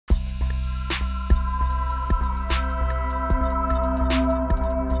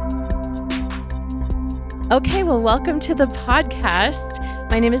Okay, well, welcome to the podcast.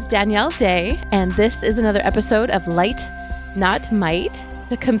 My name is Danielle Day, and this is another episode of Light, Not Might,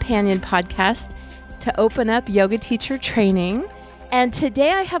 the companion podcast to open up yoga teacher training. And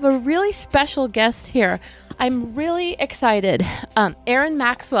today I have a really special guest here. I'm really excited. Erin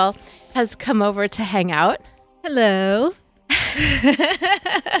Maxwell has come over to hang out. Hello.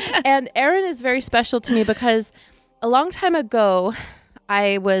 And Erin is very special to me because a long time ago,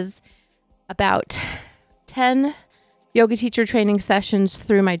 I was about 10 yoga teacher training sessions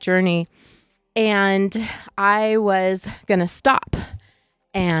through my journey, and I was going to stop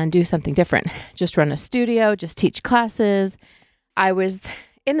and do something different. Just run a studio, just teach classes. I was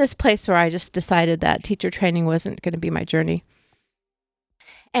in this place where I just decided that teacher training wasn't going to be my journey.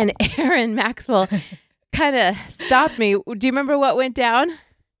 And Erin Maxwell kind of stopped me. Do you remember what went down?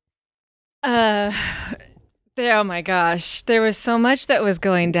 Oh my gosh. There was so much that was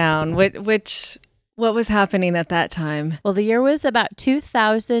going down. What was happening at that time? Well, the year was about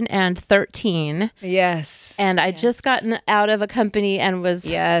 2013. Yes. And I just gotten out of a company and was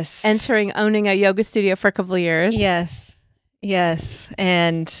owning a yoga studio for a couple of years. Yes.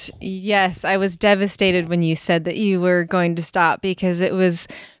 And yes, I was devastated when you said that you were going to stop, because it was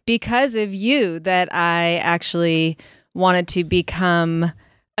because of you that I actually wanted to become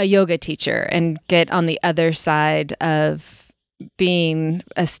a yoga teacher and get on the other side of being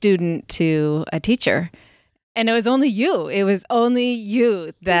a student to a teacher. And it was only you. It was only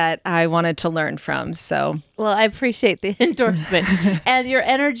you that I wanted to learn from. So, well, I appreciate the endorsement. And your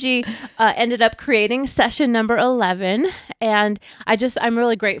energy ended up creating session number 11. And I'm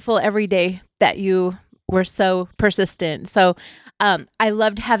really grateful every day that you were so persistent. So I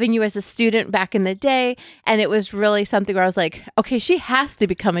loved having you as a student back in the day. And it was really something where I was like, okay, she has to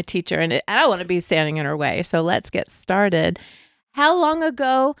become a teacher. And I don't want to be standing in her way. So let's get started. How long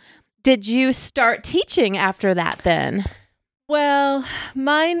ago did you start teaching after that then? Well,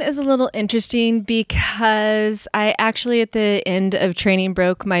 mine is a little interesting because I actually at the end of training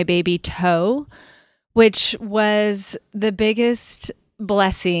broke my baby toe, which was the biggest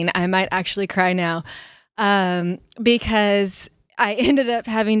blessing. I might actually cry now because I ended up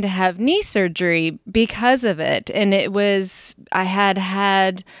having to have knee surgery because of it. And I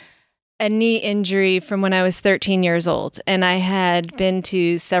had a knee injury from when I was 13 years old. And I had been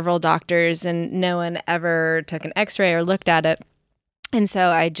to several doctors and no one ever took an x-ray or looked at it. And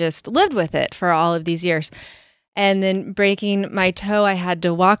so I just lived with it for all of these years. And then breaking my toe, I had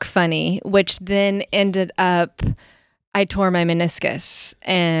to walk funny, which then ended up, I tore my meniscus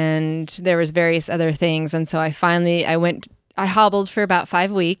and there was various other things. And so I hobbled for about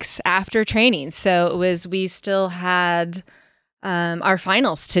 5 weeks after training. So we still had our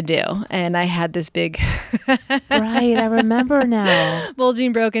finals to do, and I had this big Right, I remember now.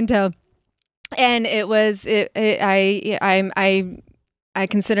 bulging broken toe, and I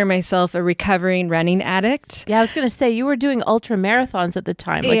consider myself a recovering running addict. Yeah, I was going to say you were doing ultra marathons at the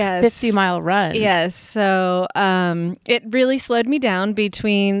time, like 50-mile runs. Yes, so it really slowed me down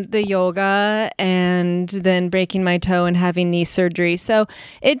between the yoga and then breaking my toe and having knee surgery. So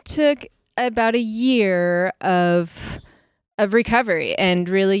it took about a year of recovery, and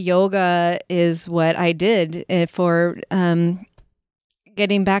really yoga is what I did for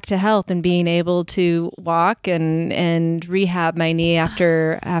getting back to health and being able to walk and rehab my knee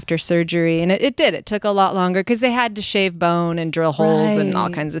after surgery. And it took a lot longer because they had to shave bone and drill holes and all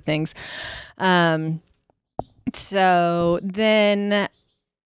kinds of things. So then,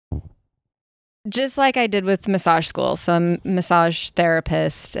 just like I did with massage school, so I'm a massage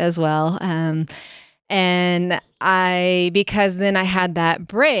therapist as well. And because then I had that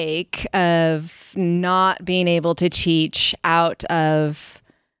break of not being able to teach right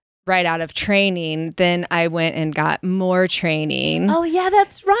out of training, then I went and got more training. Oh, yeah,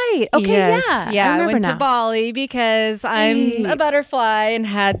 that's right. Okay, yes, yeah. I went to Bali because I'm a butterfly and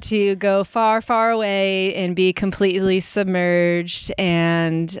had to go far, far away and be completely submerged.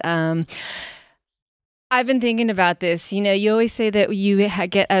 And I've been thinking about this. You know, you always say that you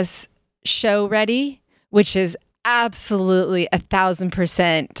get us show ready, which is absolutely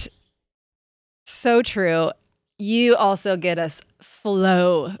 1,000% so true. You also get us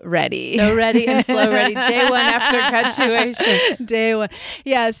flow ready. Show ready and flow ready. Day one after graduation. Day one.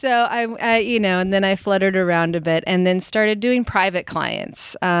 Yeah. So I and then I fluttered around a bit and then started doing private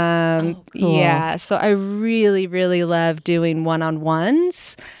clients. Cool. Yeah. So I really, really love doing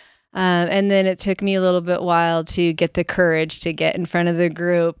one-on-ones. And then it took me a little bit while to get the courage to get in front of the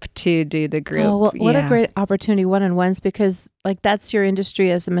group to do the group. Oh, well, what a great opportunity, one-on-ones, because like that's your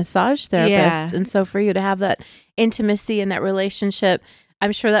industry as a massage therapist. Yeah. And so for you to have that intimacy and that relationship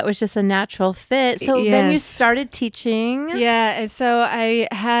I'm sure that was just a natural fit. So then you Yes. started teaching. Yeah, and so I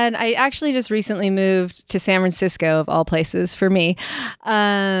actually just recently moved to San Francisco, of all places for me.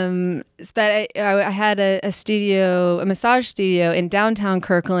 But I had a massage studio in downtown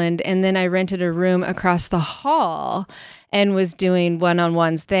Kirkland, and then I rented a room across the hall and was doing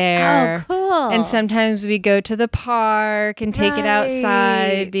one-on-ones there. Oh, cool. And sometimes we go to the park and take it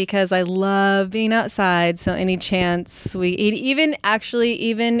outside Right. because I love being outside. So any chance we eat,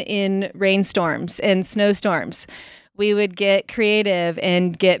 even in rainstorms and snowstorms, we would get creative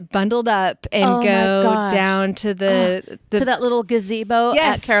and get bundled up and Oh my go gosh. down to the to that little gazebo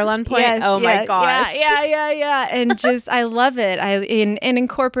at Caroline Point. Yes, oh my gosh. Yeah. And just, I love it. And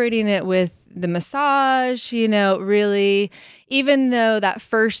incorporating it with the massage, really, even though that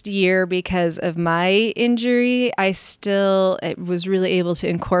first year, because of my injury, I was really able to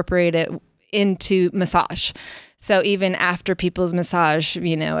incorporate it into massage. So even after people's massage,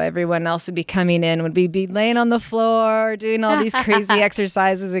 everyone else would be coming in, would be laying on the floor, doing all these crazy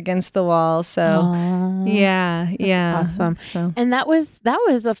exercises against the wall. So Aw, yeah. awesome. So And that was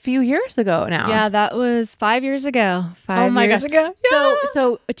a few years ago now. yeah, that was 5 years ago. Oh my years gosh. ago.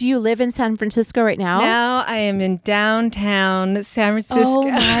 So do you live in San Francisco right now? Now I am in downtown San Francisco. Oh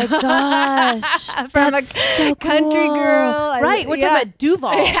my gosh. From That's a so country cool. girl. Right. We're talking about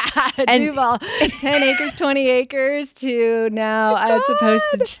Duval. Yeah, And- Duval. 10 acres, 20 acres to now it's a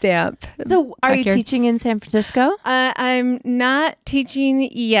postage stamp. So are you Backyard. teaching in San Francisco? I'm not teaching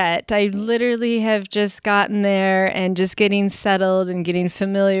yet. I literally have just gotten there and just getting settled and getting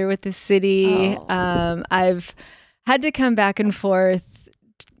familiar with the city. Oh. I've had to come back and forth.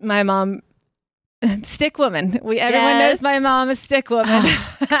 My mom, stick woman. Everyone Yes. knows my mom is stick woman.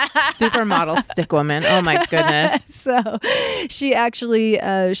 Supermodel stick woman. Oh my goodness. So she actually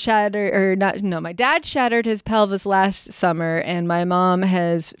my dad shattered his pelvis last summer, and my mom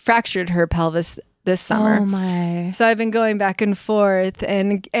has fractured her pelvis this summer. Oh my. So I've been going back and forth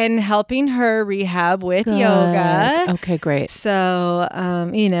and helping her rehab with yoga. Okay, great. So,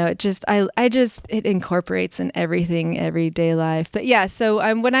 it incorporates in everything, everyday life. But yeah, so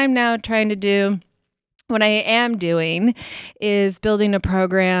what I am doing is building a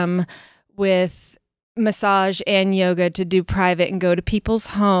program with massage and yoga to do private and go to people's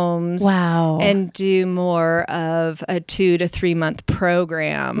homes. Wow. And do more of a 2 to 3 month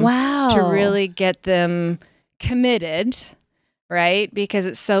program. Wow. To really get them committed, right? Because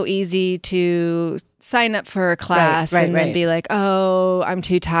it's so easy to sign up for a class and then be like, oh, I'm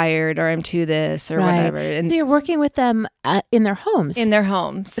too tired or I'm too this or whatever. And so you're working with them in their homes. in their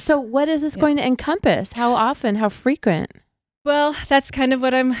homes. So what is this going to encompass? How often? How frequent? Well, that's kind of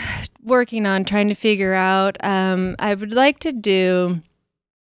what I'm working on, trying to figure out. I would like to do,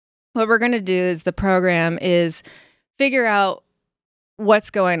 what we're going to do is the program is figure out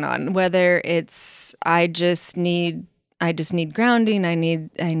what's going on, whether it's I just need grounding, I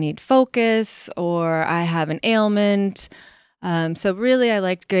need focus, or I have an ailment. So really, I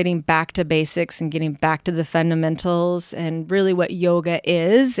like getting back to basics and getting back to the fundamentals and really what yoga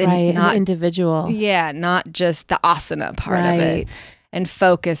is, and Not individual. Yeah, not just the asana part of it, and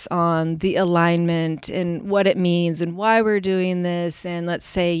focus on the alignment and what it means and why we're doing this. And let's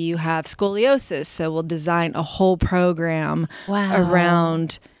say you have scoliosis, so we'll design a whole program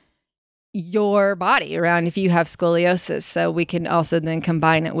around your body, around if you have scoliosis. So we can also then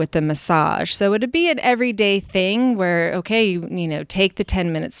combine it with the massage. So it'd be an everyday thing where, okay, you take the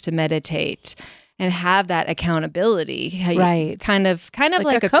 10 minutes to meditate and have that accountability. Right. Kind of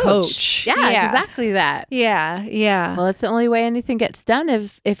like a coach. Yeah, exactly that. Yeah. Well, it's the only way anything gets done.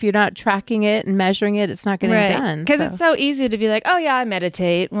 If you're not tracking it and measuring it, it's not getting done. Because it's so easy to be like, oh yeah, I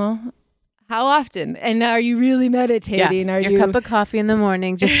meditate. Well, how often? And are you really meditating? Yeah. Your cup of coffee in the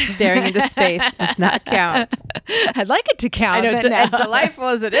morning, just staring into space, does not count. I'd like it to count. I know, but no. as delightful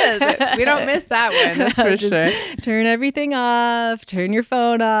as it is, we don't miss that one. That's for sure. Turn everything off, turn your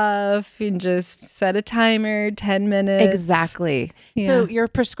phone off, and just set a timer, 10 minutes. Exactly. Yeah. So you're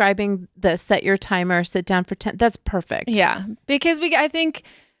prescribing the set your timer, sit down for 10. That's perfect. Yeah. Because I think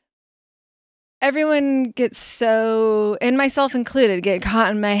everyone gets so, and myself included, get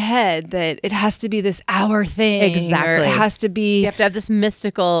caught in my head that it has to be this hour thing. Exactly. Or it has to be. You have to have this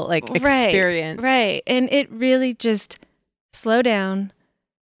mystical experience. Right. And it really just slow down,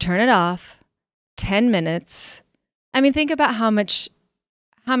 turn it off, 10 minutes. I mean, think about how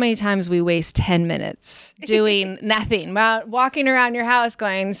many times we waste 10 minutes doing nothing, walking around your house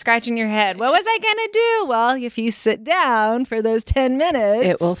scratching your head. What was I going to do? Well, if you sit down for those 10 minutes,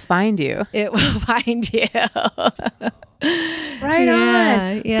 It will find you. It will find you. Right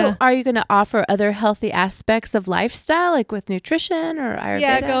on. Yeah. So are you going to offer other healthy aspects of lifestyle, like with nutrition or Ayurveda?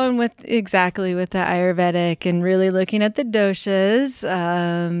 Yeah, going with the Ayurvedic and really looking at the doshas.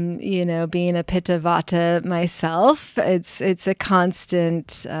 Being a Pitta Vata myself, it's a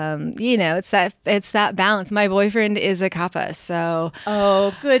constant. It's that balance. My boyfriend is a Kapha, so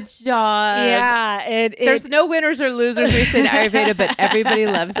oh, good job. Yeah, there's no winners or losers. We say in Ayurveda, but everybody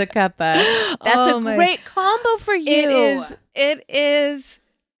loves a Kapha. That's a great combo for you. It is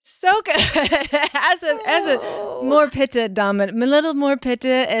so good. as a more Pitta dominant, a little more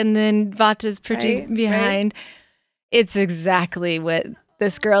Pitta, and then Vata's pretty behind. Right. It's exactly what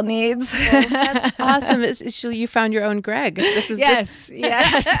this girl needs. Oh, that's awesome. You found your own Greg. This is yes.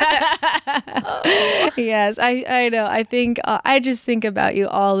 Yes, I know. I think I just think about you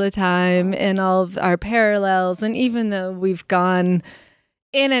all the time and all of our parallels. And even though we've gone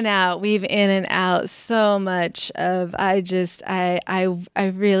in and out so much of, I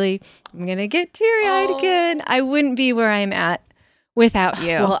really, I'm going to get teary-eyed again. I wouldn't be where I'm at without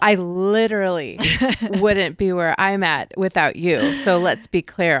you. Well, I literally wouldn't be where I'm at without you. So let's be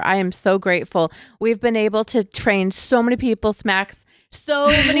clear. I am so grateful. We've been able to train so many people, Smacks, so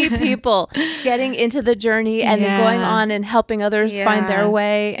many people getting into the journey and then going on and helping others find their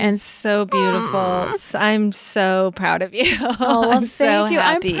way. And so beautiful. I'm so proud of you. Oh, well, thank you.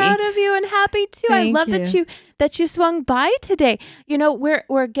 Happy. I'm proud of you and happy too. I love that you swung by today. You know,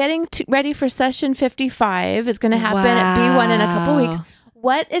 we're getting ready for session 55. It's going to happen at B1 in a couple weeks.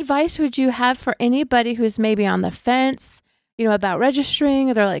 What advice would you have for anybody who's maybe on the fence, about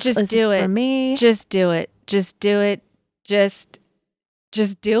registering? They're like, just do it for me. Just do it. Just do it. Just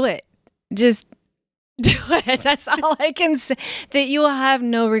do it. Just do it. That's all I can say. That you will have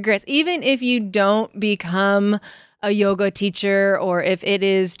no regrets. Even if you don't become a yoga teacher, or if it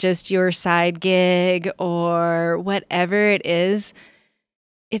is just your side gig or whatever it is,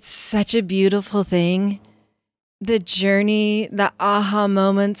 it's such a beautiful thing. The journey, the aha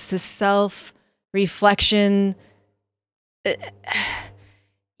moments, the self-reflection,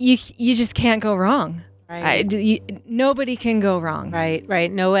 you just can't go wrong. Right. Nobody can go wrong.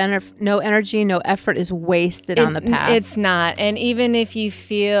 Right. No energy, no effort is wasted on the path. It's not. And even if you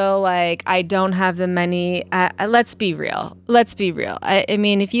feel like I don't have the money, let's be real. I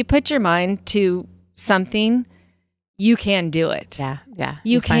mean, if you put your mind to something, you can do it. Yeah.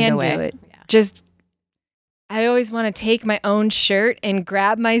 You can do it. Yeah. I always want to take my own shirt and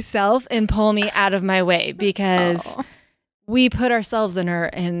grab myself and pull me out of my way, because we put ourselves in our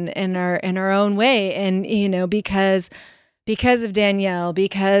own way. And, because of Danielle,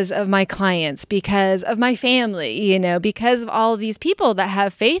 because of my clients, because of my family, because of all of these people that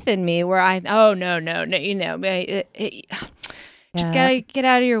have faith in me, where just gotta get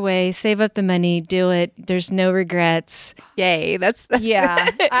out of your way, save up the money, do it. There's no regrets. Yay. That's yeah.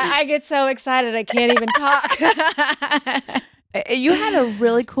 I get so excited. I can't even talk. You had a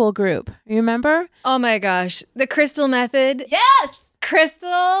really cool group. You remember? Oh my gosh. The Crystal Method. Yes.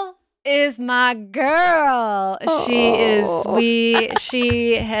 Crystal is my girl. Oh.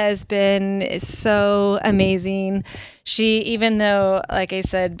 She has been so amazing. Even though, like I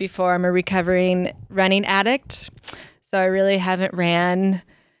said before, I'm a recovering running addict, so I really haven't ran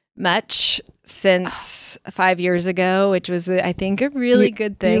much since 5 years ago, which was, I think, a really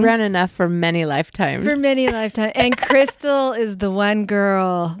good thing. You ran enough for many lifetimes. And Crystal is the one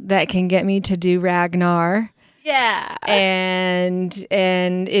girl that can get me to do Ragnar. Yeah. And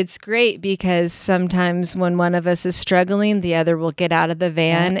it's great, because sometimes when one of us is struggling, the other will get out of the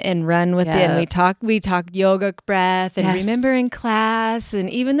van and run with it. And we talk yoga breath and remember in class.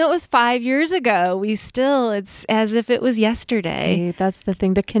 And even though it was 5 years ago, it's as if it was yesterday. Hey, that's the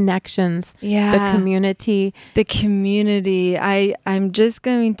thing, the connections, the community. I'm just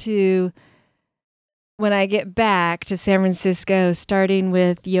going to, when I get back to San Francisco, starting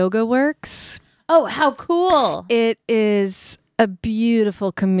with Yoga Works. Oh, how cool. It is a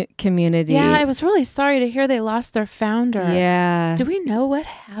beautiful community. Yeah, I was really sorry to hear they lost their founder. Yeah. Do we know what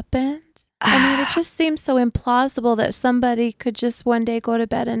happened? I mean, it just seems so implausible that somebody could just one day go to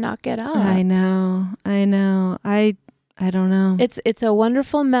bed and not get up. I know. I don't know. It's a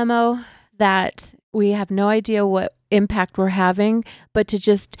wonderful memo that we have no idea what impact we're having, but to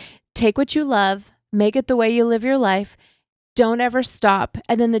just take what you love, make it the way you live your life. Don't ever stop.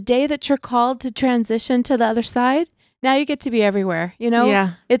 And then the day that you're called to transition to the other side, now you get to be everywhere,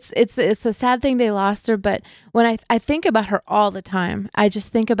 Yeah. It's a sad thing they lost her, but when I think about her all the time, I just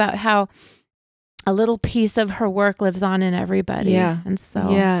think about how a little piece of her work lives on in everybody. Yeah. And so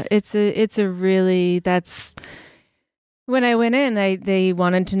it's a really, that's When I went in, they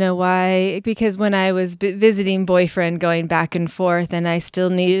wanted to know why, because when I was visiting boyfriend going back and forth, and I still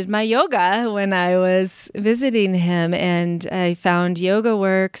needed my yoga when I was visiting him, and I found Yoga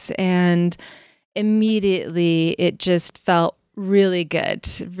Works, and immediately it just felt really good,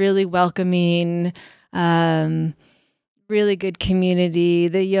 really welcoming, really good community.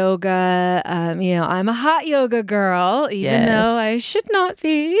 The yoga, I'm a hot yoga girl, even though I should not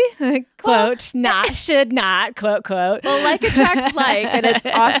be. Quote, should not, quote. Well, like attracts like, and it's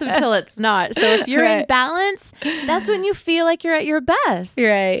awesome till it's not. So if you're in balance, that's when you feel like you're at your best.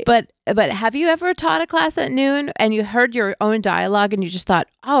 Right. But have you ever taught a class at noon and you heard your own dialogue and you just thought,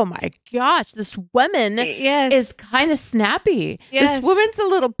 oh my gosh, this woman is kind of snappy. Yes. This woman's a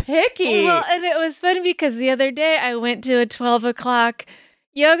little picky. Well, and it was funny because the other day I went to a 12 o'clock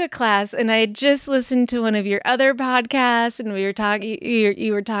yoga class, and I had just listened to one of your other podcasts, and we were talking,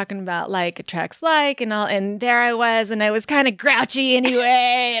 you were talking about like attracts like and all, and there I was, and I was kind of grouchy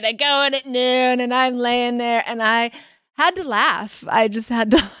anyway, and I go in at noon, and I'm laying there, and I had to laugh. I just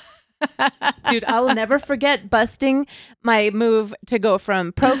had to. Dude, I will never forget busting my move to go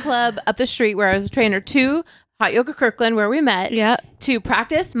from Pro Club up the street where I was a trainer to Hot Yoga Kirkland, where we met, to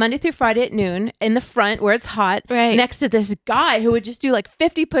practice Monday through Friday at noon in the front where it's hot, next to this guy who would just do like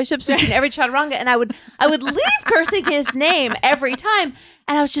 50 push-ups between every chaturanga, and I would leave cursing his name every time,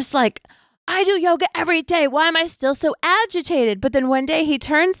 and I was just like, I do yoga every day. Why am I still so agitated? But then one day he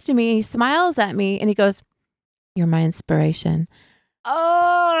turns to me, he smiles at me, and he goes, "You're my inspiration."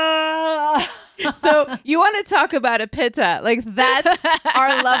 Oh, so you want to talk about a pitta? Like that's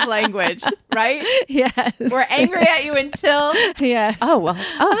our love language, right? Yes. We're angry at you until yes. Oh well.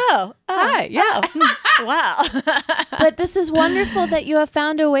 Oh, hi. Yeah. Wow. But this is wonderful that you have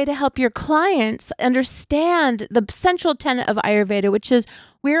found a way to help your clients understand the central tenet of Ayurveda, which is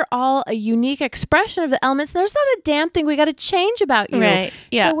we're all a unique expression of the elements. There's not a damn thing we got to change about you. Right.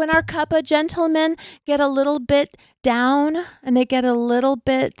 Yeah. So when our Kapha gentlemen get a little bit down and they get a little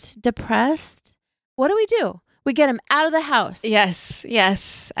bit depressed, what do? We get them out of the house.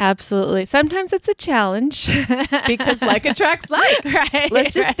 Yes, absolutely. Sometimes it's a challenge. Because like attracts like. Right.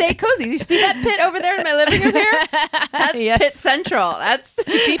 Let's just stay cozy. You see that pit over there in my living room here? That's Pit Central. That's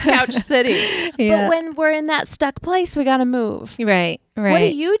Deep Couch City. Yeah. But when we're in that stuck place, we got to move. Right. What do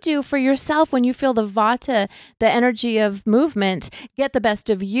you do for yourself when you feel the vata, the energy of movement, get the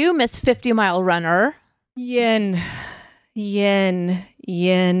best of you, Miss 50-mile runner? Yin.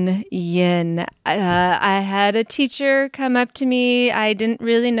 I had a teacher come up to me. I didn't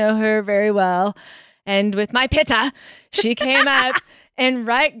really know her very well. And with my pitta, she came up and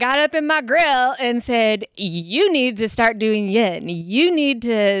got up in my grill and said, "You need to start doing yin. You need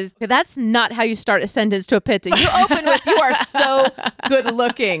to." That's not how you start a sentence to a pitta. You open with, "You are so good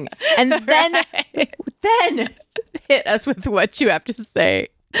looking." And then hit us with what you have to say.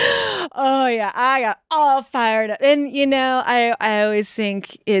 Oh yeah, I got all fired up. And I always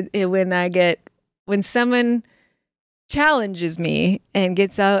think when someone challenges me and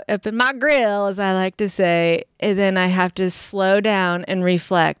gets up in my grill, as I like to say, and then I have to slow down and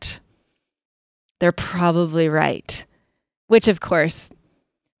reflect. They're probably right, which of course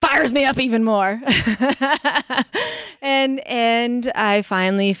fires me up even more. and I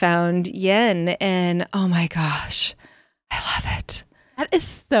finally found yin, and oh my gosh, I love it. That is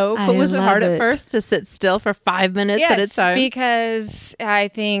so cool. Was it hard at first to sit still for 5 minutes at a time? Yes, because I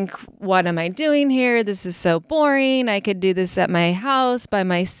think, what am I doing here? This is so boring. I could do this at my house by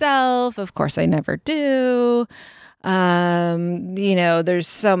myself. Of course, I never do. There's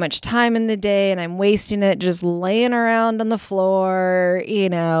so much time in the day, and I'm wasting it just laying around on the floor,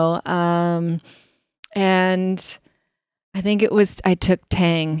 and I think I took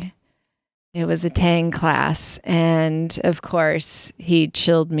Tang. It was a Tang class, and of course, he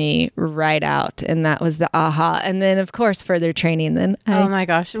chilled me right out, and that was the aha. And then, of course, further training. Oh my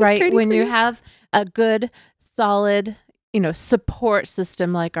gosh! Right when you have a good, solid, support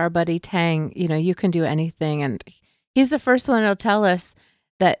system like our buddy Tang, you can do anything. And he's the first one that'll tell us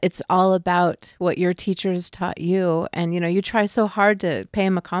that it's all about what your teachers taught you, and you try so hard to pay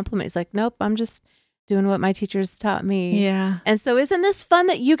him a compliment. He's like, "Nope, I'm just doing what my teachers taught me." Yeah. And so isn't this fun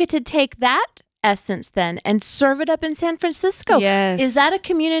that you get to take that essence then and serve it up in San Francisco? Yes. Is that a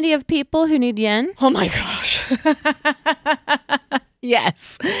community of people who need yin? Oh my gosh.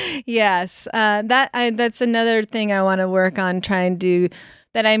 Yes. That's another thing I want to work on trying to do,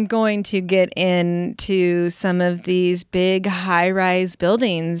 that I'm going to get into some of these big high-rise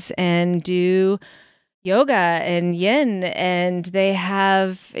buildings and do yoga and yin, and they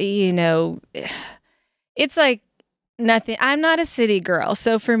have, it's like nothing. I'm not a city girl.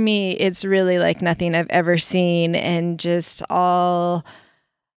 So for me, it's really like nothing I've ever seen, and just all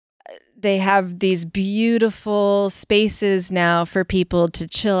they have these beautiful spaces now for people to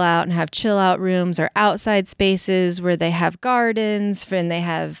chill out and have chill out rooms, or outside spaces where they have gardens and they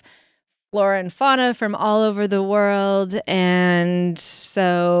have flora and fauna from all over the world. And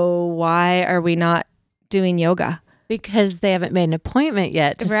so why are we not doing yoga? Because they haven't made an appointment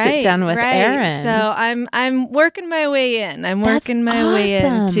yet to sit down with Erin. So I'm working my way in. I'm working my way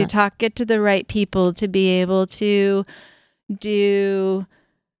in to get to the right people to be able to do,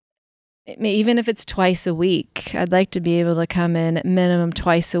 even if it's twice a week. I'd like to be able to come in at minimum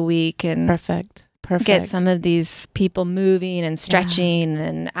twice a week and perfect. Get some of these people moving and stretching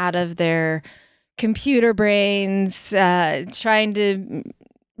and out of their computer brains, trying to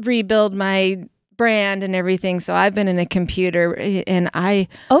rebuild my brand and everything. So I've been in a computer, and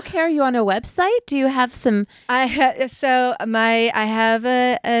Okay, are you on a website? Do you have some?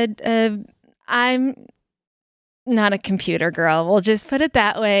 I'm not a computer girl. We'll just put it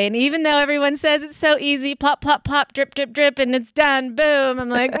that way. And even though everyone says it's so easy, plop, plop, plop, drip, drip, drip, and it's done, boom, I'm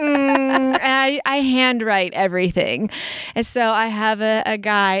like, I handwrite everything. And so I have a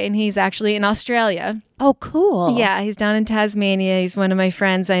guy, and he's actually in Australia. Oh, cool. Yeah, he's down in Tasmania. He's one of my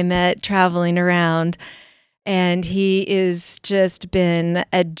friends I met traveling around. And he is just been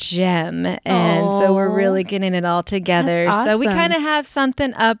a gem. And so we're really getting it all together. That's awesome. So we kind of have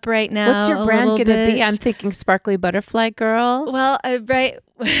something up right now. What's your brand going to be? I'm thinking Sparkly Butterfly Girl. Well, right.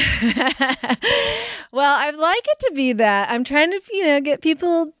 Well, I'd like it to be that. I'm trying to, get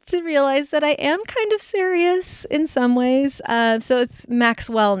people to realize that I am kind of serious in some ways. So it's Max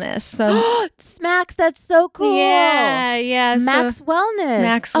Wellness. Max, that's so cool. Yeah. Max Wellness.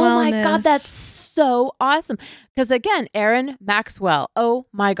 Max Wellness. Oh my God, that's so awesome. Because again, Erin Maxwell. Oh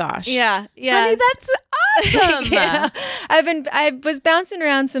my gosh. Yeah. Honey, that's awesome. Yeah. I was bouncing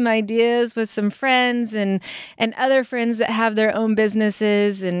around some ideas with some friends and other friends that have their own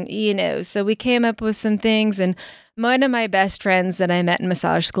businesses, and so we came up with some things. And one of my best friends that I met in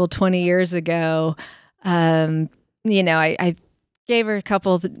massage school 20 years ago, I gave her a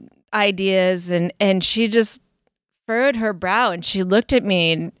couple of ideas, and she just furrowed her brow, and she looked at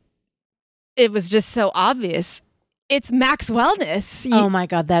me, and it was just so obvious. It's Max Wellness. Oh my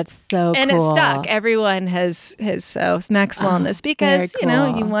God, that's so and cool. It's stuck. Everyone has so it's Max Wellness because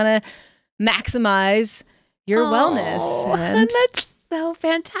cool. You want to maximize your wellness. And that's so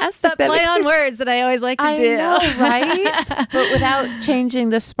fantastic. That play on words that I always like to do. I know, right? But without changing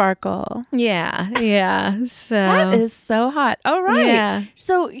the sparkle. Yeah. So that is so hot. All right. Yeah.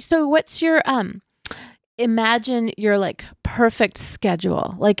 So what's your imagine your like perfect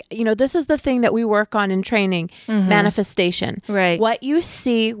schedule. Like, this is the thing that we work on in training, manifestation. Right. What you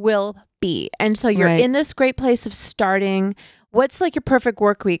see will be. And so you're in this great place of starting. What's like your perfect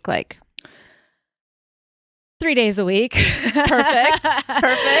work week like? 3 days a week. Perfect.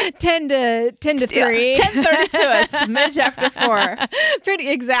 10 to 3. 10:30 to a smidge after 4. Pretty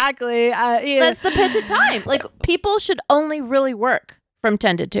exactly. That's the pits of time. Like people should only really work from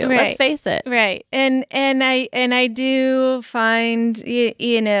 10 to 2. Let's face it. Right. And I do find,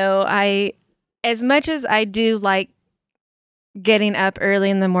 I, as much as I do like getting up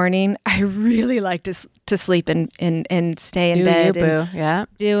early in the morning, I really like to sleep and stay in bed. Yeah.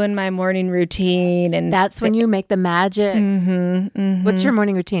 Doing my morning routine. And that's when you make the magic. What's your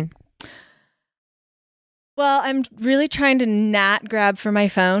morning routine? Well, I'm really trying to not grab for my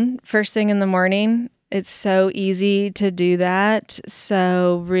phone first thing in the morning. It's so easy to do that.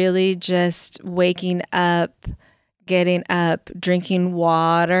 So really just waking up, getting up, drinking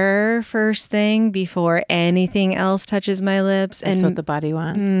water first thing before anything else touches my lips. That's what the body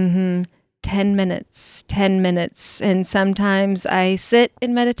wants. 10 minutes. And sometimes I sit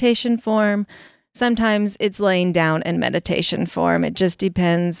in meditation form. Sometimes it's laying down in meditation form. It just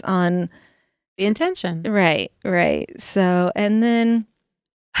depends on the intention. Right. So, and then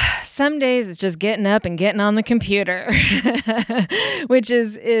some days it's just getting up and getting on the computer, which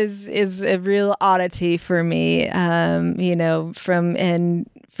is a real oddity for me.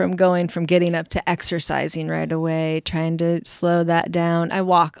 From going from getting up to exercising right away, trying to slow that down. I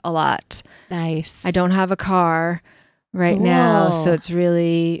walk a lot. Nice. I don't have a car right now, so it's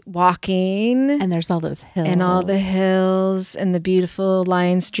really walking. And there's all those hills. And all the hills and the beautiful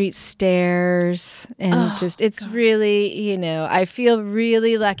Lion Street stairs. And it's really, I feel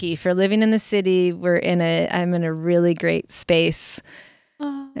really lucky for living in the city. I'm in a really great space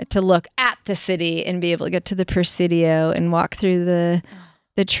to look at the city and be able to get to the Presidio and walk through the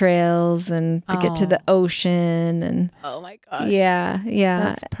trails and to get to the ocean. And oh my gosh. Yeah.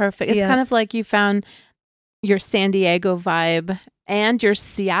 That's perfect. It's kind of like you found your San Diego vibe and your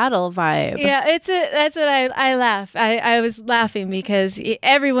Seattle vibe. Yeah, that's what I laugh. I was laughing because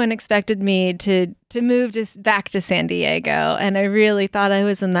everyone expected me to move back to San Diego, and I really thought I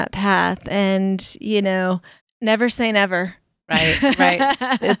was in that path. And never say never. Right.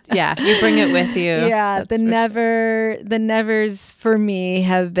 You bring it with you. Yeah, the nevers for me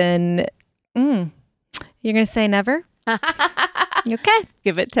have been. You're gonna say never? Okay.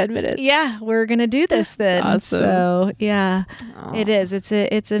 Give it 10 minutes. Yeah, we're gonna do this then. Awesome. So yeah, It is.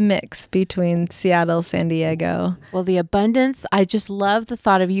 It's a mix between Seattle, San Diego. Well, the abundance, I just love the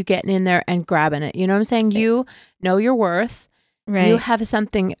thought of you getting in there and grabbing it. You know what I'm saying? You know your worth. Right. You have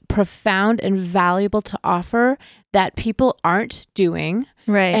something profound and valuable to offer that people aren't doing.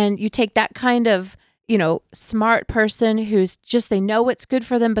 Right. And you take that kind of, smart person who's just, they know what's good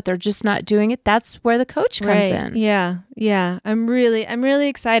for them, but they're just not doing it. That's where the coach comes in. Yeah. Yeah. I'm really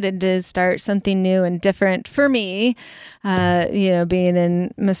excited to start something new and different for me. Being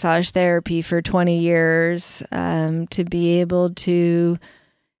in massage therapy for 20 years, to be able to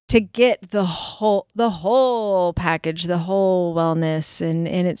get the whole package, the whole wellness. And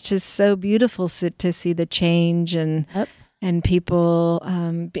it's just so beautiful to see the change and people,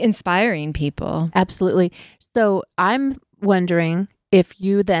 inspiring people. Absolutely. So I'm wondering if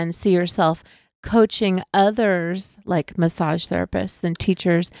you then see yourself coaching others like massage therapists and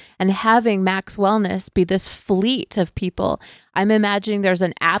teachers and having Max Wellness be this fleet of people. I'm imagining there's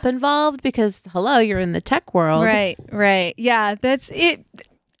an app involved because, hello, you're in the tech world. Right. Yeah, that's it.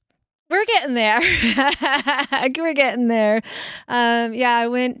 We're getting there. We're getting there. I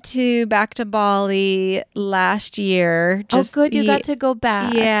went back to Bali last year. Good. You got to go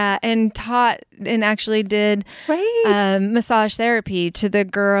back. Yeah, and taught and actually did massage therapy to the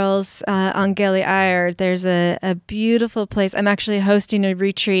girls on Gili Air. There's a beautiful place. I'm actually hosting a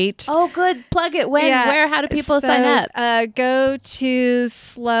retreat. Oh, good. Plug it. When, where, how do people sign up? Go to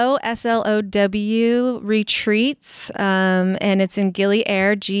SLOW, SLOW retreats, and it's in Gili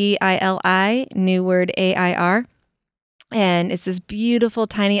Air, GILI, new word AIR. And it's this beautiful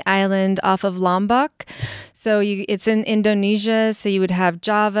tiny island off of Lombok. So it's in Indonesia. So you would have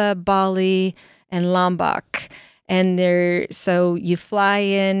Java, Bali, and Lombok. And so you fly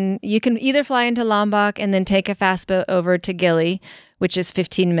in, you can either fly into Lombok and then take a fast boat over to Gili, which is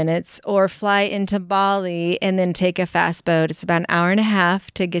 15 minutes, or fly into Bali and then take a fast boat. It's about an hour and a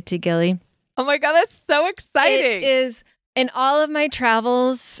half to get to Gili. Oh my God, that's so exciting. It is. In all of my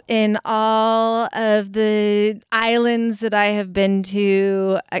travels, in all of the islands that I have been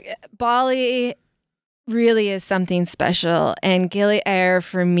to, Bali really is something special. And Gili Air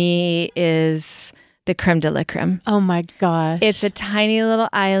for me is the creme de la creme. Oh my gosh. It's a tiny little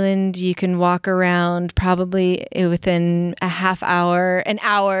island. You can walk around probably within a half hour, an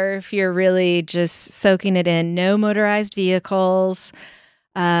hour if you're really just soaking it in. No motorized vehicles.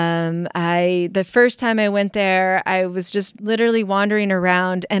 The first time I went there, I was just literally wandering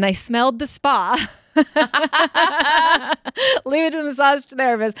around and I smelled the spa. Leave it to the massage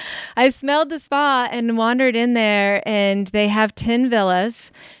therapist. I smelled the spa and wandered in there, and they have 10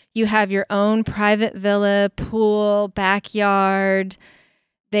 villas. You have your own private villa, pool, backyard.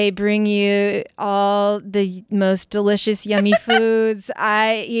 They bring you all the most delicious, yummy foods.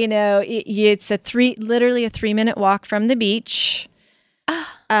 It's literally a 3-minute walk from the beach.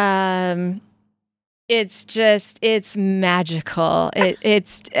 It's magical.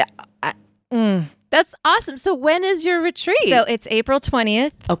 That's awesome. So when is your retreat? So it's April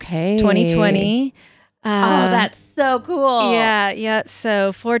 20th. Okay. 2020. That's so cool. Yeah.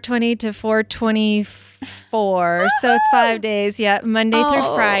 So 420 to 424. So it's 5 days. Yeah. Monday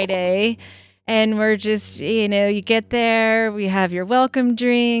through Friday. And we're just, you get there, we have your welcome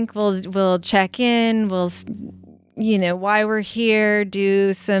drink. We'll check in. We'll, why we're here,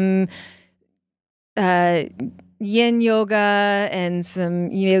 do some yin yoga and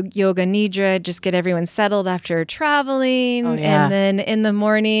some yoga nidra, just get everyone settled after traveling. Oh, yeah. And then in the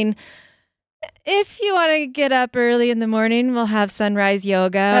morning, if you want to get up early in the morning, we'll have sunrise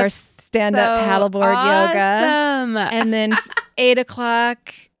yoga or stand-up paddleboard yoga. And then 8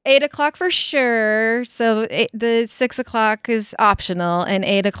 o'clock for sure. So the 6 o'clock is optional, and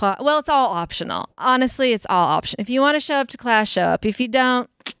 8 o'clock, well, it's all optional. Honestly, it's all optional. If you want to show up to class, show up. If you don't,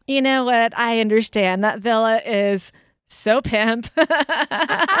 you know what? I understand. That villa is so pimp.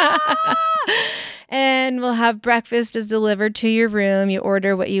 And we'll have breakfast is delivered to your room. You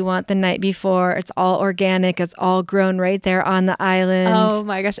order what you want the night before. It's all organic. It's all grown right there on the island. Oh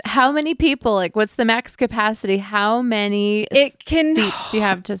my gosh. How many people? Like, what's the max capacity? How many seats do you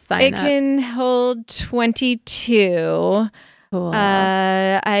have to sign up? It can hold 22. Cool.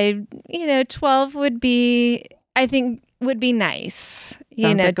 12 would be, I think, would be nice.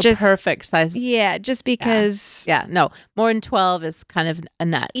 Sounds like just a perfect size. Yeah, just because. Yeah, no, more than 12 is kind of a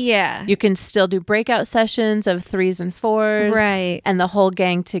nuts. Yeah. You can still do breakout sessions of 3s and 4s. Right. And the whole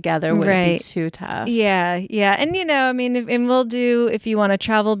gang together wouldn't be too tough. Yeah. And, and we'll do, if you want to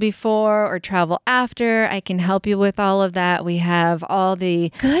travel before or travel after, I can help you with all of that. We have all the...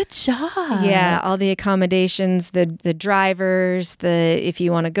 Good job. Yeah, all the accommodations, the drivers, if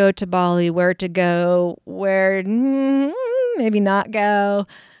you want to go to Bali, where to go, where maybe not go.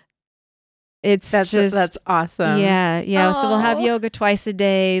 That's awesome. Yeah. So we'll have yoga twice a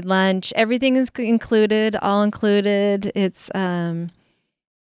day, lunch, everything is included, all included. It's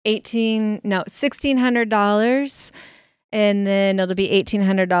 $1,600, and then it'll be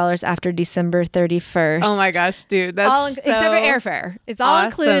 $1,800 after December 31st. Oh my gosh, dude, that's except for airfare. It's all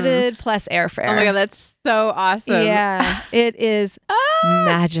included plus airfare. Oh my God, that's so awesome. Yeah, it is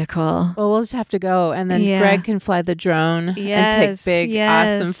magical. Well, we'll just have to go, and then Greg can fly the drone and take big,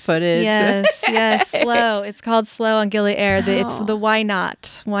 awesome footage. Yes, slow. It's called Slow on Gili Air. It's the Why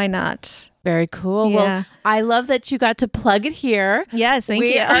Not? Why not? Very cool. Yeah. Well, I love that you got to plug it here. Yes, thank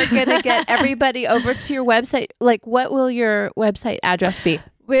you. We are going to get everybody over to your website. Like, what will your website address be?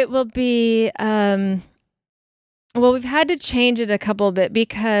 It will be, we've had to change it a couple bit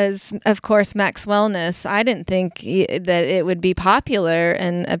because, of course, Max Wellness, I didn't think that it would be popular,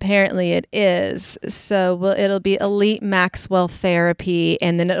 and apparently it is. So it'll be Elite Maxwell Therapy,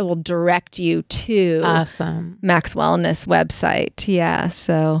 and then it will direct you to Max Wellness website. Yeah,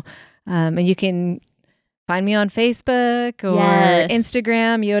 so... and you can find me on Facebook or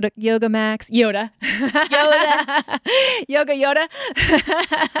Instagram, Yoga Max, Yoga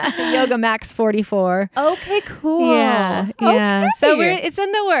Max 44. Okay, cool. Yeah. Okay. So it's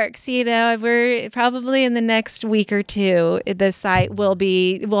in the works. We're probably in the next week or two. The site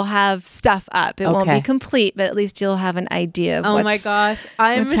will have stuff up. It won't be complete, but at least you'll have an idea of my gosh,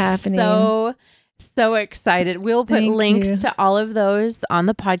 I'm happening. So excited. We'll put links to all of those on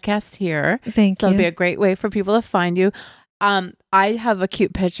the podcast here. Thank you. It'll be a great way for people to find you. I have a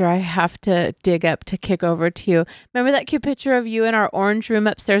cute picture I have to dig up to kick over to you. Remember that cute picture of you in our orange room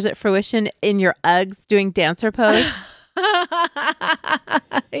upstairs at Fruition in your Uggs doing dancer pose?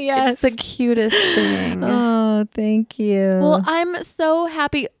 Yes. It's the cutest thing. Oh, thank you. Well, I'm so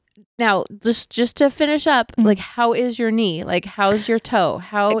happy. Now, just to finish up, like, how is your knee? Like, how's your toe?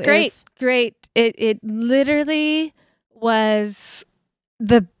 Great. It literally was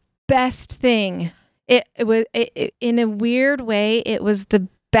the best thing. It was in a weird way. It was the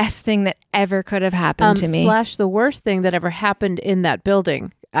best thing that ever could have happened to me. / the worst thing that ever happened in that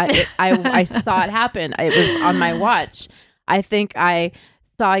building. I saw it happen. It was on my watch. I think I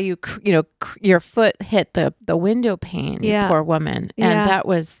saw you. Your foot hit the window pane. Yeah. Poor woman. And that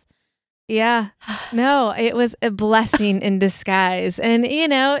was. Yeah. No, it was a blessing in disguise. And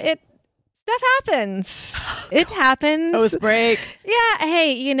stuff happens. It happens. Toes break. Yeah.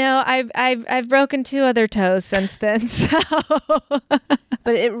 Hey, I've broken 2 other toes since then. So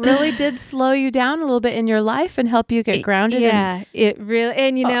but it really did slow you down a little bit in your life and help you get grounded. Yeah. It really,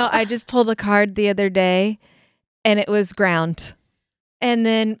 and I just pulled a card the other day and it was ground. And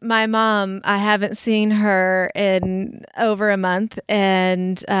then my mom, I haven't seen her in over a month,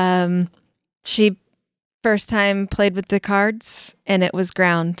 and she first time played with the cards and it was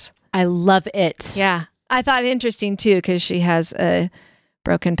ground. I love it. Yeah. I thought interesting too, because she has a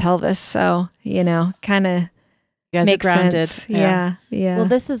broken pelvis. So, kind of makes grounded. Sense. Yeah. Well,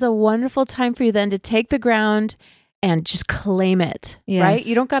 this is a wonderful time for you then to take the ground and just claim it, right?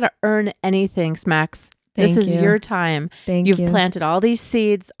 You don't got to earn anything, Max. This is your time. You've planted all these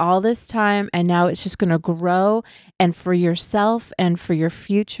seeds all this time, and now it's just going to grow, and for yourself and for your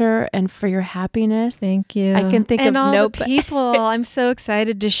future and for your happiness. Thank you. I can think and of all no the people. I'm so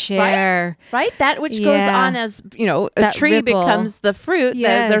excited to share. Right? That which goes on as, a tree becomes the fruit.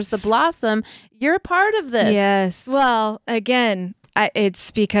 Yes. There's the blossom. You're a part of this. Yes. Well, again,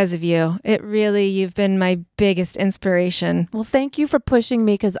 it's because of you. You've been my biggest inspiration. Well, thank you for pushing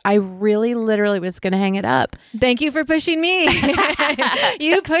me, because I really literally was going to hang it up. Thank you for pushing me.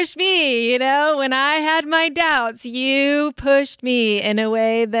 You pushed me, when I had my doubts, you pushed me in a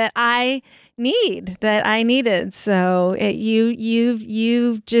way that I needed. So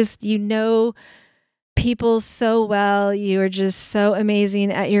you just, people so well. You are just so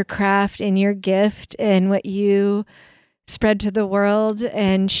amazing at your craft and your gift and what you spread to the world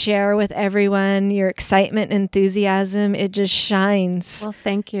and share with everyone your excitement and enthusiasm. It just shines. Well,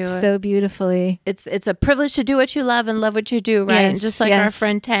 thank you. So beautifully. It's a privilege to do what you love and love what you do, right? Yes, and just like our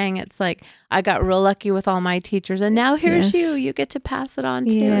friend Tang, it's like I got real lucky with all my teachers, and now here's you. You get to pass it on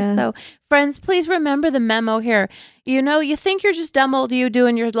too. Yeah. So, friends, please remember the memo here. You know, you think you're just dumb old you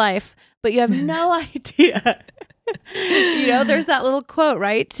doing your life, but you have no idea. You know, there's that little quote,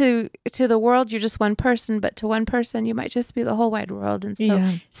 right? To the world, you're just one person, but to one person, you might just be the whole wide world. And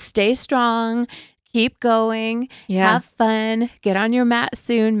so stay strong, keep going, have fun, get on your mat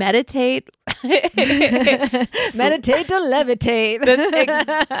soon, meditate. Meditate to levitate.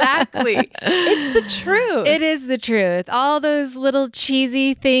 Exactly. It's the truth. It is the truth. All those little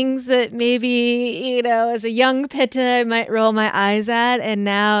cheesy things that maybe, you know, as a young pitta, I might roll my eyes at. And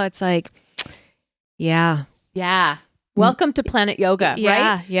now it's like, yeah. Welcome to Planet Yoga,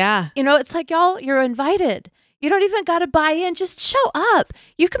 right? Yeah. You know, it's like, y'all, you're invited. You don't even got to buy in. Just show up.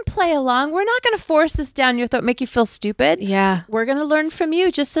 You can play along. We're not going to force this down your throat, make you feel stupid. Yeah. We're going to learn from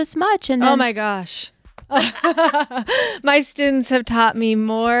you just as much. And then, oh my gosh. My students have taught me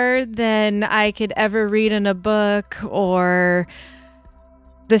more than I could ever read in a book or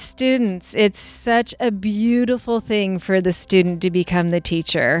the students. It's such a beautiful thing for the student to become the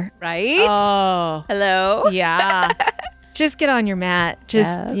teacher. Right? Oh. Hello? Yeah. Just get on your mat.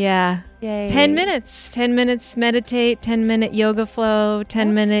 Yay. 10 minutes. 10 minutes meditate, 10-minute yoga flow,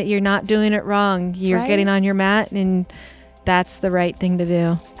 10-minute you're not doing it wrong. You're getting on your mat, and that's the right thing to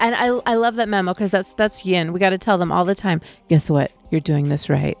do. And I love that memo because that's yin. We got to tell them all the time, guess what? You're doing this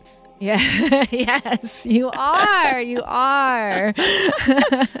right. Yeah. Yes, you are. You are.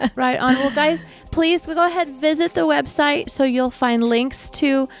 Right on. Well, guys, please go ahead, visit the website so you'll find links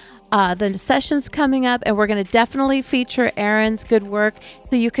to the sessions coming up, and we're going to definitely feature Erin's good work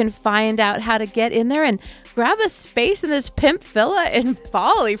so you can find out how to get in there and grab a space in this pimp villa in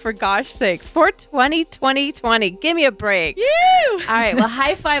Bali, for gosh sakes, for 2020. Give me a break. All right. Well,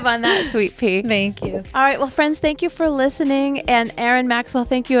 high five on that, sweet pea. Thank you. All right. Well, friends, thank you for listening. And Erin Maxwell,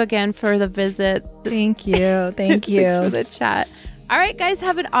 thank you again for the visit. Thank you. Thank you. Thanks for the chat. All right, guys,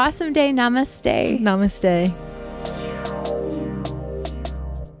 have an awesome day. Namaste. Namaste.